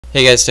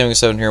Hey guys,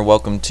 Stemming7 here.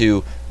 Welcome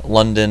to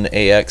London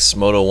AX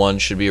Moto 1.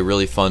 Should be a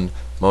really fun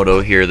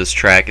moto here. This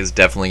track is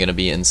definitely going to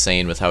be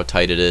insane with how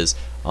tight it is.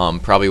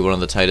 Probably one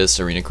of the tightest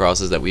arena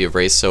crosses that we have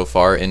raced so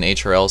far in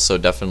HRL, so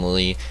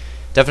definitely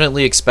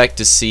expect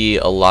to see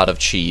a lot of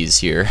cheese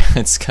here.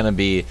 It's gonna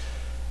be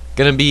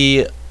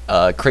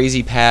a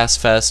crazy pass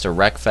fest, a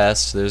wreck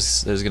fest.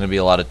 There's gonna be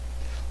a lot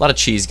of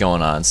cheese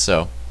going on.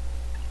 So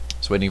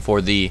just waiting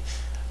for the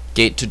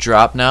gate to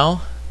drop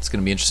now. It's going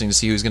to be interesting to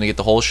see who's going to get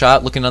the whole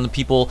shot. Looking on the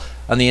people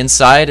on the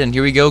inside, and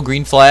here we go,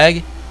 green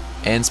flag.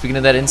 And speaking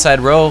of that inside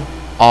row,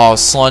 oh,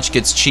 Slunch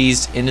gets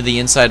cheesed into the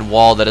inside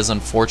wall. That is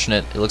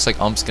unfortunate. It looks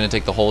like Ump's going to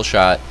take the whole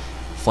shot.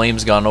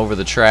 Flame's gone over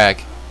the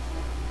track.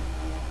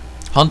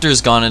 Hunter's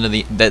gone into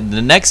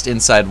the next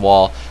inside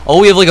wall.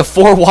 Oh, we have like a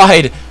 4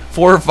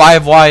 or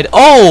 5 wide.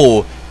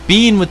 Oh,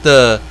 Bean with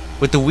the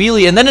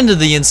wheelie and then into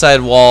the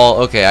inside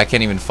wall. Okay, I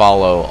can't even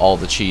follow all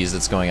the cheese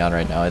that's going on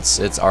right now.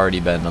 It's already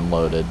been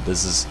unloaded.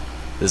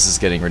 This is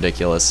getting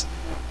ridiculous.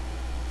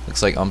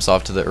 Looks like Ump's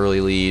off to the early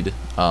lead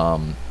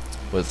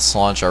with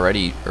Slaunch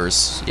already,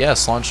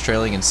 Slaunch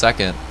trailing in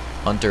second,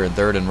 Hunter in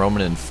third, and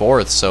Roman in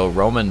fourth. So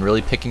Roman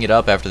really picking it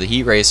up after the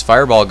heat race.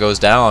 Fireball goes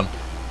down.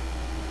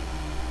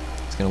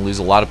 He's going to lose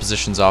a lot of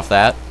positions off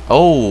that.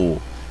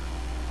 Oh!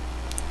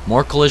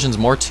 More collisions,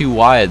 more 2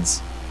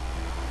 wides.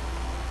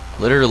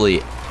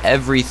 Literally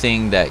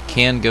everything that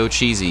can go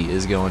cheesy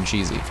is going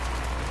cheesy.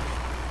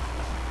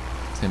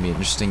 Gonna be an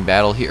interesting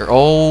battle here.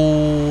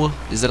 Oh,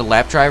 is it a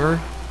lap driver?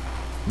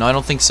 No, I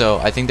don't think so.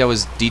 I think that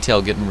was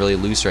Detail getting really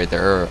loose right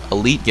there, or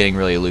Elite getting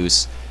really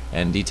loose,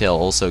 and Detail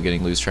also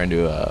getting loose, trying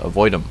to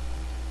avoid him.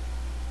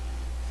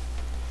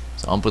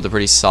 So Ump with a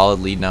pretty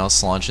solid lead now.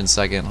 Slaunch in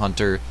second,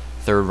 Hunter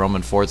third,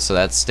 Roman fourth. So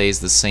that stays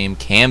the same.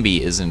 Camby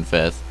is in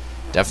fifth.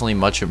 Definitely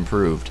much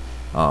improved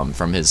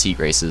from his heat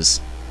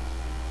races.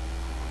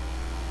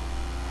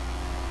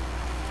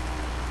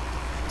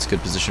 Good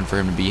position for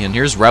him to be in.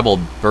 Here's Rebel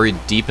buried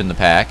deep in the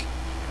pack.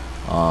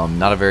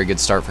 Not a very good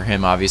start for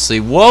him, obviously.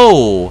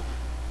 Whoa!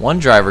 One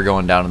driver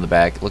going down in the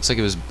back. Looks like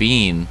it was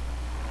Bean.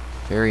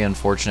 Very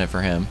unfortunate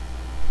for him.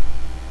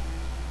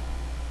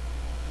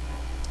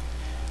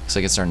 Looks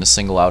like it's starting to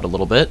single out a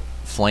little bit.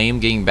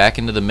 Flame getting back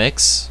into the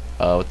mix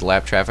with the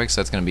lap traffic,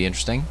 so that's going to be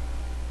interesting.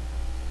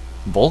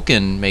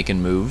 Vulcan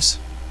making moves.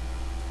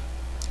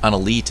 On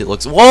Elite, it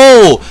looks...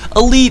 Whoa!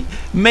 Elite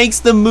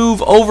makes the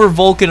move over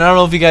Vulcan. I don't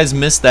know if you guys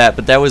missed that,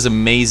 but that was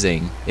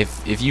amazing.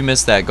 If you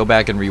missed that, go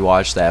back and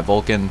rewatch that.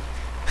 Vulcan,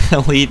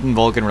 Elite and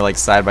Vulcan were like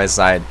side by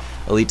side.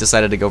 Elite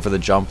decided to go for the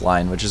jump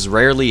line, which is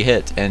rarely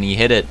hit, and he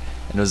hit it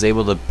and was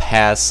able to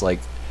pass,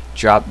 like,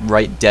 drop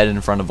right dead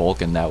in front of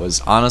Vulcan. That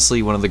was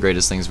honestly one of the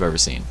greatest things I've ever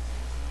seen.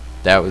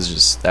 That was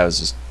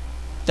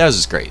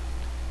just great.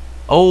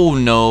 Oh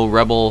no,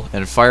 Rebel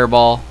and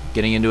Fireball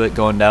getting into it,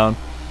 going down.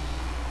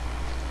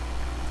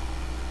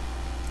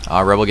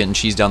 Rebel getting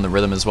cheesed down the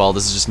rhythm as well.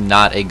 This is just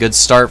not a good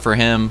start for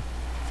him.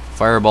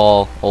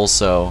 Fireball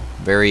also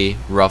very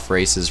rough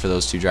races for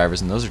those two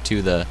drivers, and those are two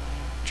of the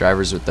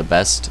drivers with the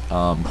best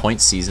point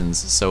seasons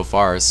so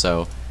far.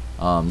 So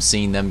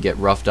seeing them get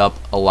roughed up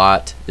a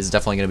lot is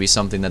definitely going to be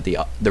something that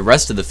the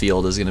rest of the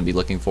field is going to be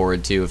looking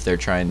forward to if they're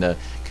trying to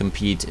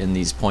compete in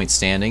these point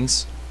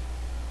standings.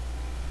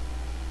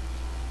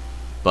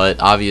 But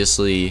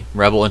obviously,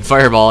 Rebel and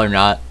Fireball are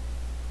not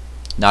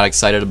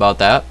excited about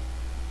that.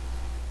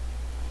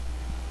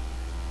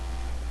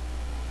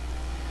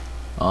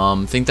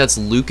 I think that's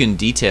Luke and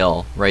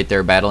Detail right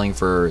there battling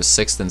for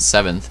 6th and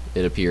 7th,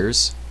 it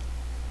appears.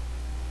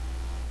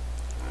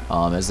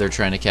 As they're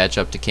trying to catch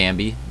up to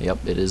Camby.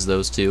 Yep, it is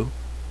those two.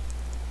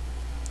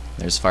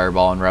 There's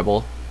Fireball and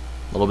Rebel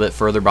a little bit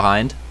further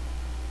behind.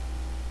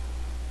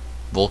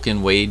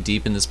 Vulcan way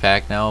deep in this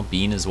pack now.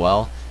 Bean as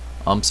well.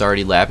 Ump's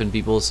already lapping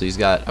people, so he's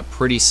got a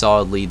pretty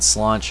solid lead.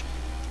 Slaunch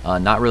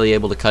not really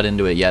able to cut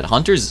into it yet.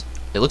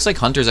 It looks like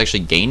Hunter's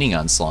actually gaining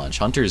on Slaunch.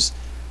 Hunter's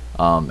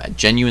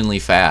genuinely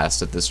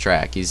fast at this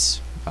track. He's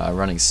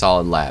running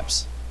solid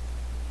laps.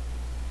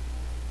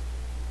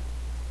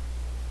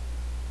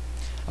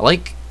 I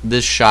like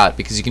this shot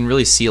because you can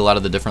really see a lot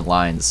of the different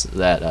lines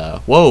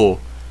that whoa,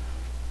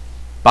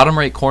 bottom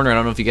right corner. I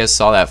don't know if you guys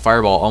saw that.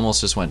 Fireball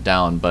almost just went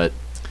down, but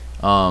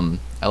I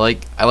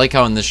like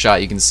how in this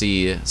shot you can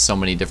see so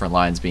many different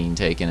lines being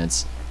taken.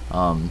 It's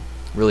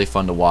really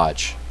fun to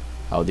watch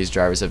how these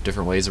drivers have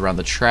different ways around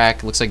the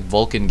track. Looks like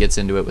Vulcan gets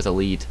into it with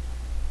Elite.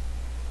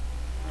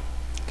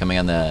 Coming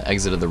on the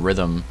exit of the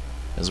rhythm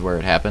is where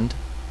it happened.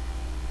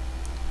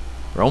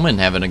 Roman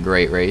having a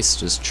great race,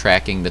 just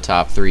tracking the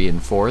top 3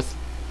 and 4th.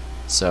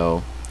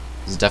 So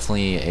this is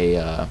definitely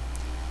a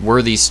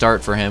worthy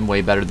start for him,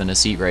 way better than a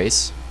seat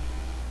race.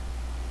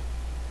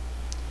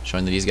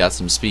 Showing that he's got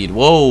some speed.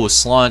 Whoa,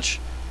 Slaunch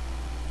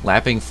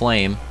lapping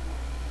Flame.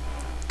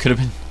 Could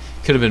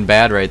have been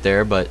bad right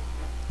there, but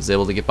was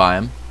able to get by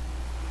him.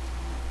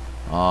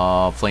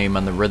 Oh, Flame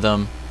on the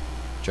rhythm.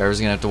 Driver's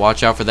gonna have to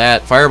watch out for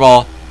that.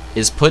 Fireball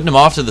is putting him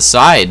off to the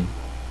side.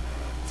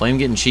 Flame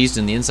getting cheesed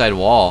in the inside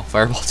wall.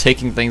 Fireball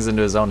taking things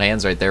into his own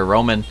hands right there.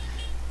 Roman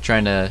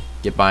trying to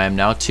get by him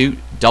now.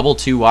 Double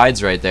two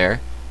wides right there.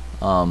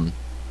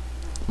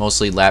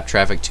 Mostly lap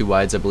traffic, 2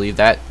 wides, I believe.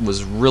 That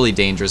was really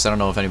dangerous. I don't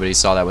know if anybody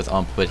saw that with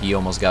Ump, but he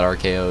almost got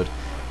RKO'd.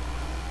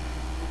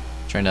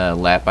 Trying to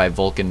lap by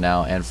Vulcan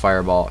now, and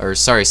Fireball, or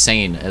sorry,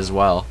 Sane as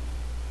well.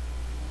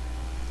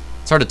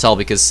 It's hard to tell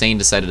because Sane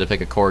decided to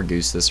pick a Core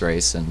Goose this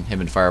race, and him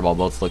and Fireball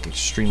both look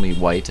extremely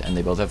white, and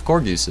they both have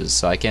Core Gooses,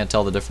 so I can't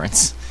tell the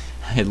difference.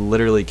 I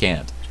literally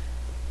can't.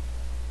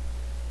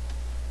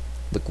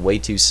 Look way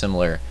too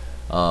similar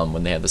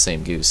when they have the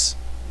same goose.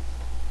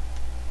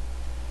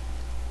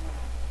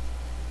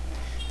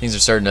 Things are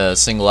starting to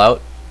single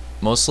out,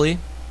 mostly.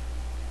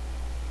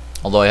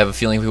 Although I have a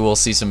feeling we will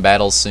see some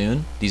battles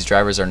soon. These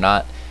drivers are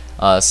not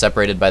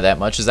separated by that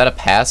much. Is that a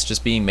pass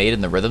just being made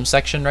in the rhythm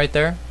section right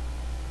there?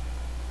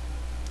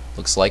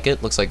 Looks like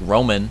it. Looks like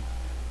Roman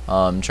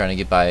trying to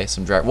get by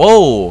some driver.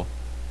 Whoa!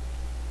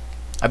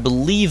 I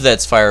believe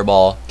that's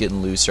Fireball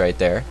getting loose right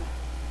there.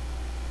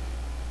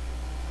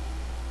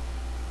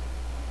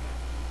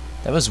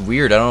 That was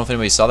weird. I don't know if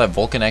anybody saw that.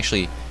 Vulcan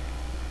actually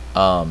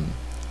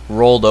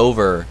rolled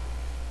over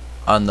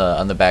on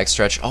the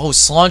backstretch. Oh,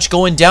 Slaunch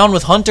going down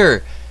with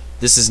Hunter.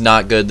 This is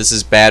not good. This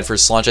is bad for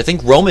Slaunch. I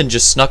think Roman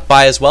just snuck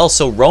by as well.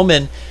 So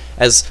Roman,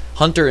 as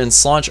Hunter and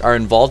Slaunch are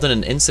involved in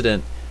an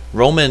incident,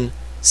 Roman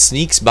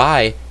sneaks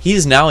by. He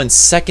is now in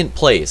 2nd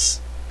place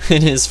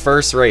in his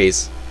first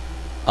race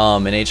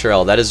in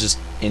HRL. That is just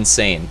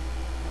insane.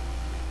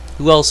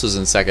 Who else was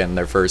in 2nd in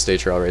their first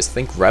HRL race? I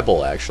think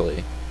Rebel, actually.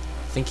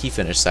 I think he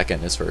finished 2nd in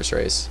his first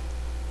race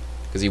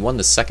because he won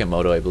the 2nd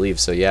moto, I believe.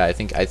 So yeah, I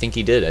think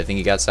he did. I think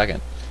he got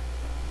 2nd.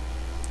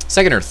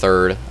 2nd or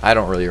 3rd. I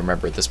don't really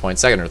remember at this point.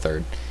 2nd or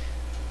 3rd.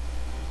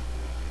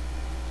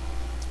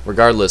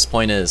 Regardless,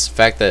 point is, the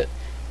fact that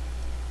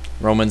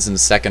Roman's in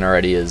 2nd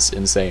already is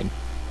insane.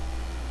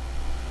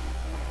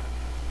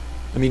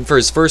 I mean, for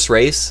his first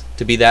race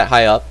to be that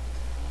high up,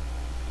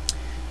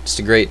 just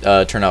a great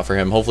turnout for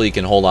him. Hopefully, he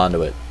can hold on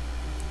to it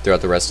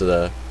throughout the rest of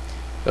the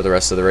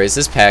race.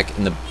 This pack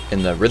in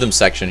the rhythm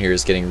section here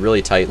is getting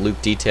really tight. Luke,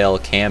 Detail,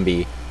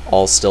 Camby,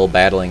 all still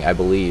battling, I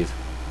believe.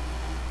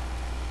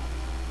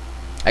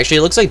 Actually,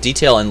 it looks like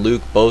Detail and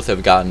Luke both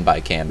have gotten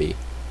by Camby.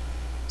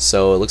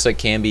 So it looks like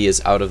Camby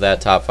is out of that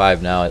top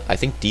 5 now. I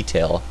think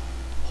Detail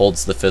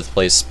holds the 5th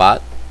place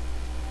spot.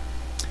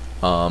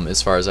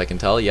 As far as I can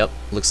tell, yep.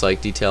 Looks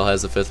like Detail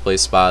has the 5th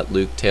place spot.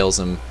 Luke tails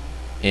him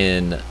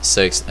in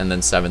 6th, and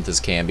then 7th is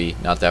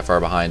Camby. Not that far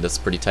behind. That's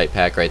a pretty tight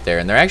pack right there.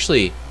 And they're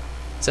actually...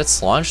 Is that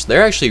Slaunch?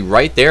 They're actually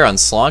right there on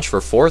Slaunch for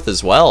 4th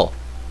as well.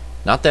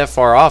 Not that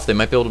far off. They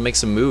might be able to make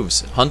some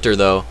moves. Hunter,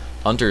 though,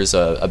 Hunter's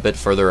a bit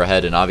further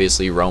ahead, and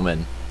obviously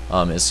Roman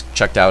is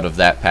checked out of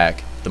that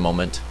pack at the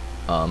moment.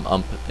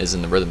 Ump is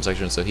in the rhythm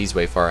section, so he's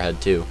way far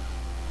ahead too.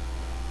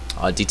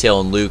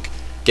 Detail and Luke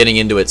getting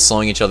into it,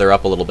 slowing each other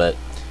up a little bit.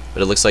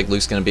 But it looks like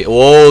Luke's going to be...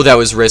 Whoa, that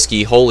was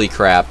risky. Holy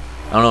crap.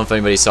 I don't know if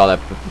anybody saw that,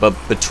 but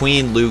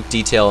between Luke,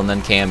 Detail, and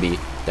then Camby,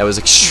 that was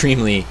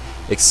extremely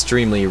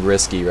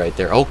risky right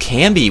there. Oh,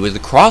 Camby with the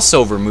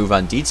crossover move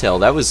on Detail.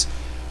 That was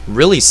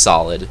really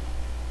solid.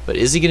 But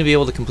is he going to be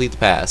able to complete the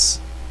pass?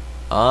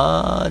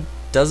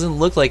 Doesn't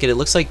look like it. It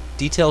looks like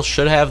Detail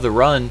should have the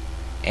run,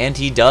 and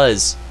he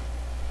does.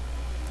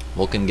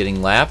 Vulcan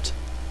getting lapped.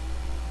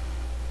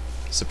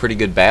 It's a pretty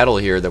good battle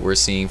here that we're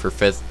seeing for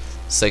 5th,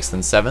 6th,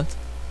 and 7th.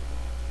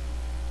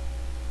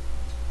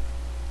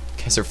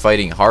 Guys are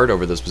fighting hard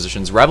over those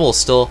positions. Rebel is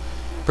still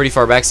pretty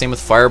far back. Same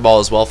with Fireball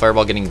as well.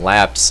 Fireball getting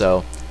lapped.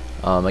 So,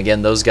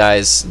 again, those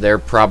guys, they're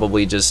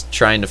probably just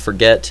trying to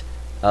forget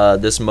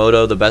this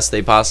moto the best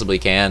they possibly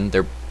can.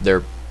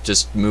 They're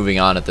just moving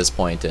on at this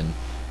point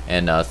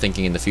and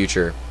thinking in the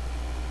future.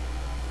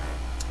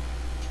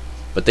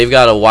 But they've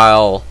got a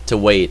while to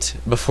wait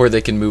before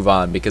they can move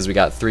on because we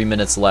got 3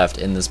 minutes left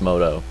in this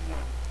moto.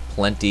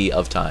 Plenty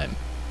of time.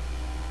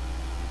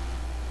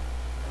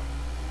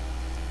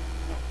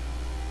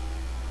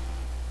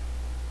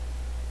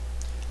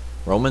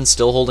 Roman's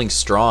still holding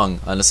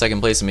strong on the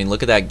 2nd place. I mean,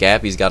 look at that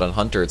gap he's got on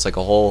Hunter. It's like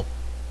a whole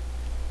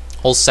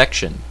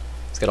section.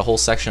 He's got a whole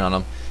section on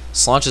him.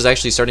 Slaunch is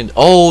actually starting to...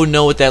 Oh,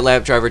 no, with that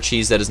lap driver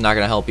cheese, that is not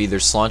going to help either.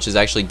 Slaunch is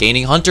actually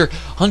gaining Hunter.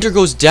 Hunter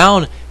goes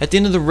down at the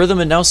end of the rhythm,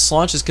 and now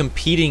Slaunch is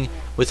competing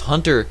with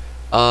Hunter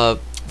for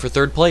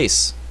 3rd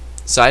place,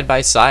 side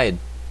by side.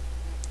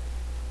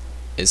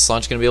 Is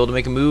Slaunch going to be able to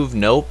make a move?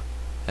 Nope.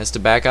 Has to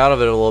back out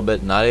of it a little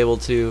bit. Not able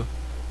to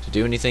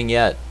do anything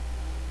yet.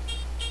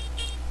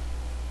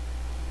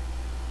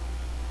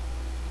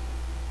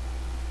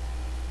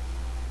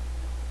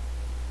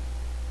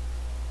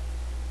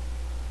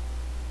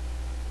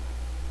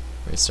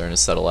 It's starting to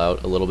settle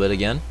out a little bit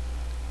again.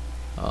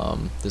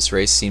 This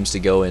race seems to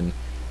go in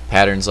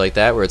patterns like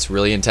that, where it's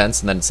really intense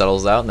and then it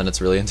settles out, and then it's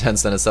really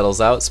intense, then it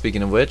settles out.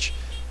 Speaking of which,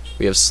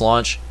 we have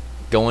Slaunch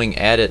going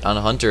at it on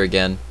Hunter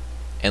again,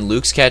 and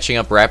Luke's catching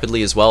up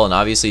rapidly as well, and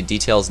obviously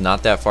Detail's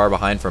not that far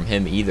behind from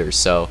him either,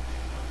 so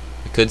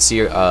we could see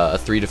a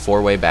 3 to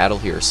 4 way battle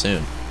here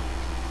soon.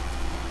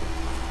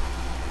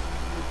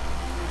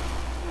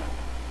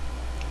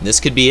 And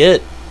this could be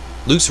it.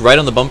 Luke's right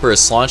on the bumper of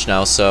Slaunch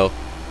now, so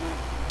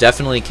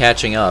definitely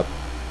catching up.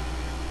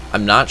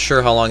 I'm not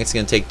sure how long it's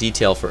going to take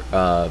Detail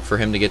for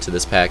him to get to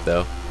this pack,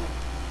 though.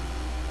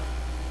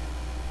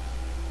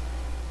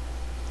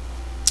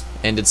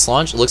 And did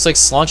Slaunch? It looks like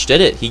Slaunch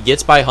did it. He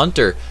gets by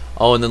Hunter.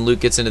 Oh, and then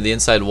Luke gets into the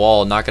inside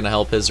wall. Not going to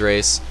help his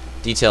race.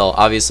 Detail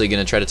obviously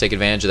going to try to take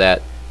advantage of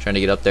that. Trying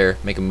to get up there,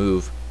 make a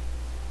move.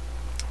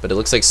 But it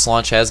looks like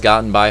Slaunch has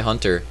gotten by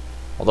Hunter.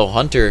 Although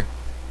Hunter,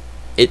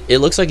 it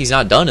looks like he's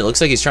not done. It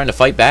looks like he's trying to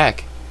fight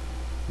back.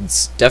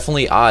 It's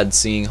definitely odd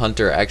seeing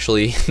Hunter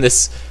actually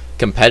this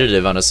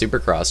competitive on a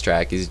Supercross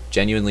track. He's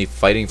genuinely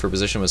fighting for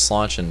position with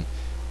Slaunch and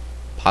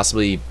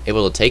possibly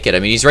able to take it. I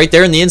mean, he's right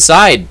there in the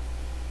inside.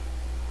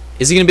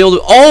 Is he going to be able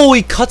to... Oh,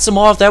 he cuts him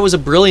off. That was a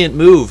brilliant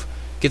move.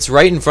 Gets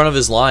right in front of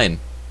his line.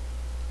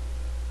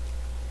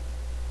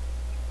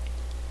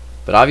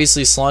 But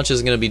obviously Slaunch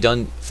isn't going to be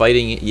done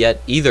fighting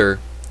yet either.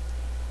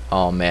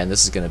 Oh man,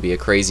 this is going to be a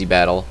crazy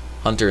battle.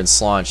 Hunter and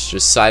Slaunch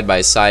just side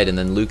by side, and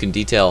then Luke and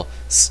Detail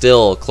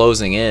still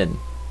closing in.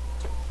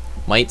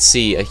 Might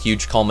see a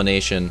huge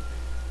culmination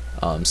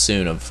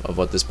soon of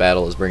what this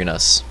battle is bringing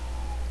us.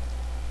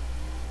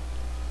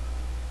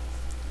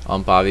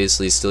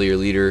 Obviously still your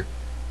leader.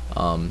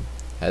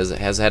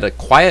 Has had a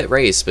quiet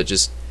race, but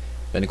just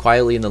been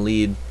quietly in the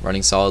lead,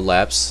 running solid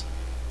laps.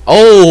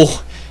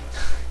 Oh!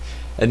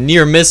 A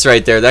near miss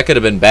right there. That could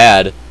have been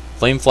bad.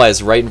 Flamefly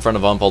is right in front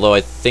of although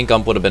I think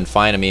would have been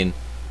fine. I mean,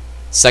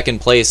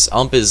 second place,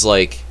 is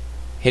like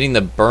hitting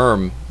the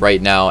berm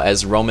right now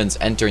as Roman's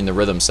entering the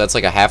rhythm, so that's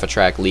like a half a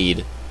track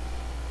lead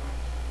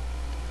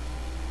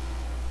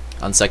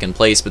on second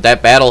place. But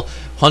that battle,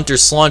 Hunter,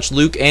 Slaunch,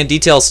 Luke, and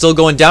Detail still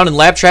going down, and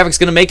lap traffic's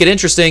going to make it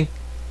interesting.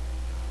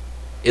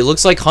 It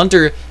looks like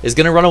Hunter is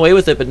going to run away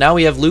with it, but now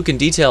we have Luke and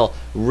Detail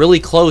really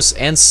close,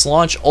 and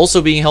Slaunch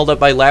also being held up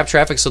by lap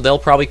traffic, so they'll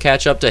probably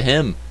catch up to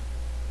him.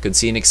 Could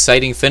see an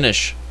exciting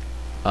finish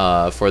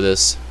for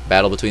this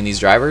battle between these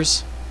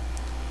drivers.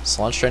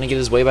 Slaunch trying to get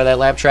his way by that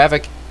lap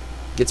traffic.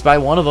 Gets by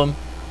one of them.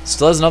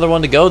 Still has another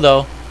one to go,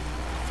 though.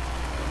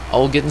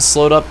 Oh, getting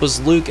slowed up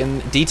was Luke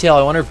and Detail.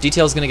 I wonder if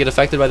Detail is going to get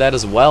affected by that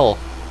as well.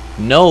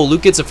 No,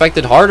 Luke gets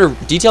affected harder.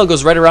 Detail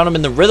goes right around him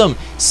in the rhythm.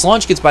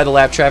 Slaunch gets by the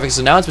lap traffic,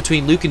 so now it's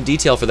between Luke and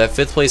Detail for that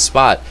 5th place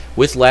spot,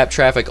 with lap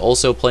traffic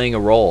also playing a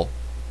role.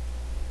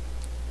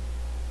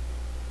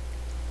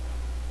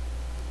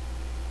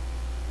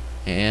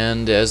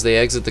 And as they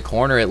exit the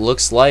corner, it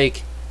looks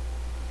like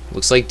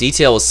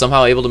Detail was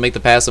somehow able to make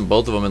the pass on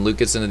both of them, and Luke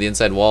gets into the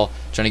inside wall,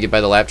 trying to get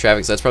by the lap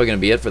traffic, so that's probably going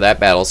to be it for that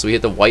battle. So we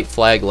hit the white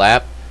flag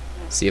lap.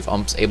 See if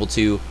Ump's able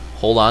to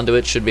hold on to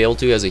it. Should be able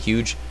to. Has a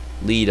huge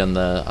lead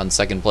on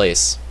second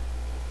place.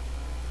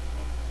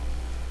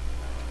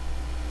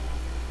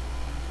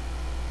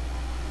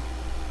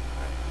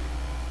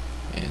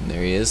 And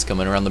there he is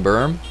coming around the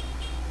berm.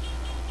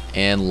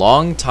 And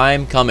long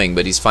time coming,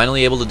 but he's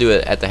finally able to do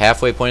it at the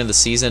halfway point of the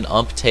season.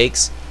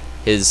 Takes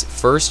his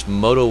first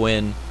moto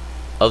win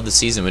of the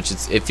season, which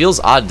it feels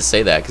odd to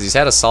say that because he's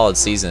had a solid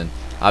season.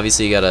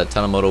 Obviously, he got a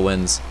ton of moto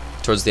wins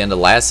towards the end of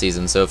last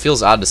season, so it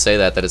feels odd to say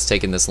that it's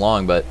taken this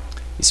long, but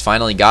he's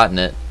finally gotten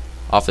it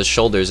off his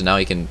shoulders, and now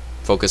he can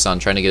focus on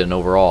trying to get an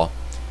overall.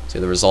 So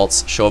the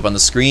results show up on the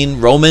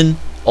screen. Roman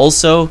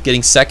also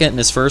getting second in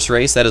his first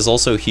race. That is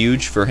also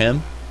huge for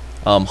him.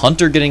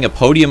 Hunter getting a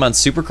podium on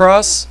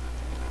Supercross.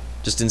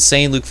 Just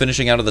insane. Luke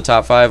finishing out of the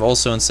top 5.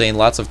 Also insane.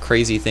 Lots of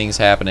crazy things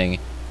happening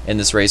in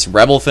this race.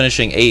 Rebel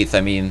finishing 8th.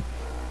 I mean,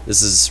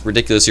 this is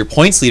ridiculous. Your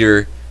points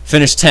leader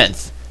finished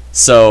 10th.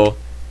 So,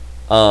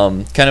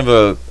 kind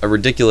of a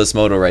ridiculous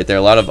moto right there.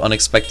 A lot of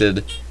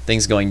unexpected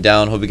things going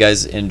down. Hope you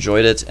guys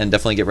enjoyed it, and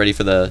definitely get ready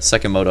for the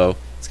second moto.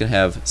 It's going to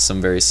have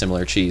some very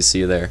similar cheese. See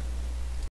you there.